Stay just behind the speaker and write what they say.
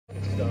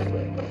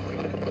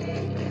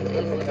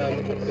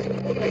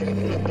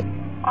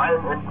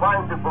I'm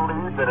inclined to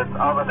believe that it's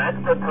of an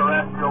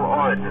extraterrestrial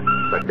origin.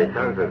 But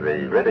because of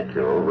the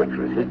ridicule which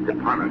was heaped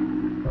upon us,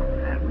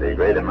 and the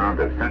great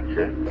amount of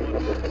censure,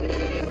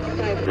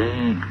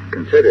 he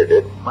considered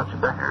it much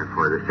better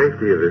for the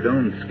safety of his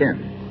own skin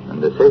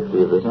and the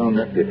safety of his own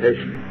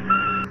reputation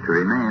to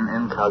remain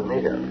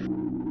incognito.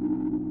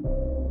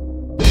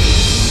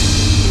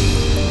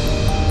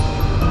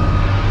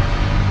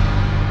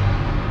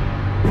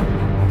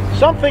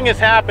 Something is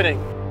happening.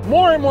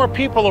 More and more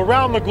people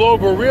around the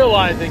globe are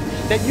realizing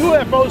that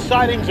UFO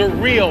sightings are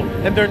real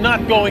and they're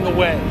not going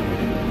away.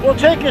 We'll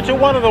take you to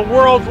one of the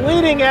world's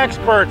leading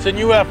experts in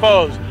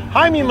UFOs,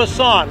 Jaime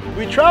Maussan.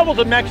 We traveled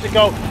to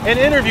Mexico and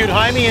interviewed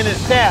Jaime and his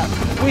staff.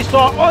 We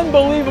saw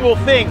unbelievable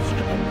things.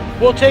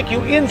 We'll take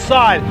you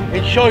inside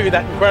and show you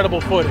that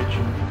incredible footage.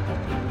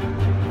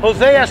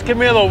 Jose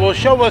Escamilla will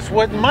show us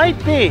what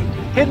might be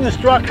hidden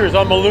structures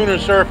on the lunar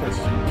surface.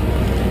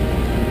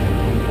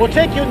 We'll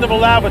take you into the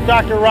lab with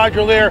Dr.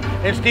 Roger Leir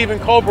and Stephen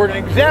Colbern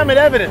and examine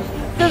evidence,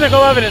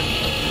 physical evidence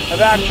of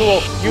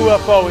actual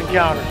UFO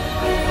encounters.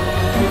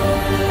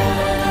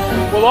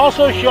 We'll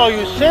also show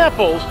you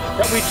samples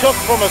that we took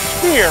from a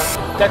sphere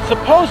that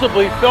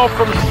supposedly fell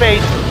from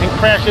space and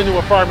crashed into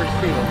a farmer's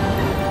field.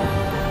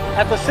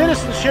 At the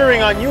citizens'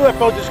 hearing on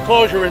UFO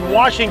disclosure in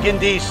Washington,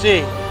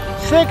 D.C.,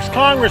 6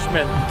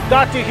 congressmen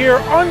got to hear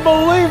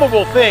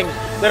unbelievable things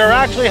that are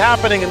actually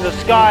happening in the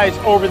skies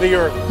over the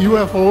earth.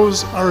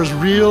 UFOs are as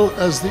real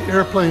as the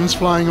airplanes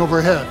flying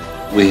overhead.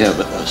 We have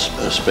a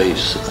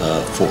space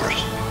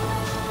force.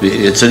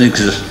 It's in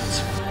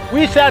existence.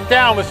 We sat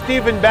down with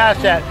Stephen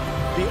Bassett,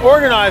 the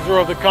organizer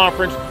of the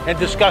conference, and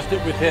discussed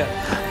it with him.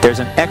 There's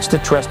an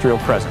extraterrestrial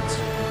presence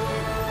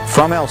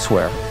from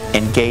elsewhere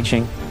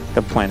engaging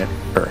the planet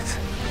Earth.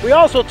 We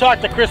also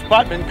talked to Cris,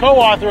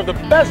 co-author of the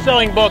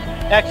best-selling book,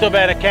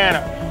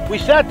 Exo-Vaticana. We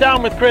sat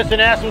down with Cris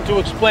and asked him to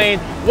explain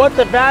what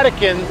the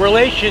Vatican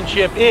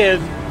relationship is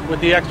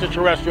with the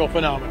extraterrestrial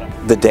phenomena.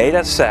 The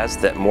data says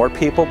that more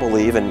people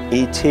believe in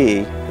ET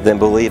than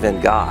believe in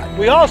God.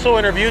 We also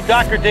interviewed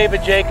Dr.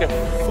 David Jacobs,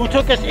 who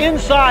took us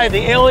inside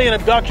the alien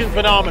abduction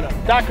phenomena.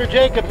 Dr.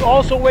 Jacobs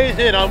also weighs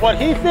in on what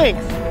he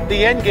thinks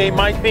the endgame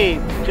might be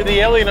to the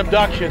alien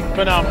abduction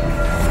phenomenon.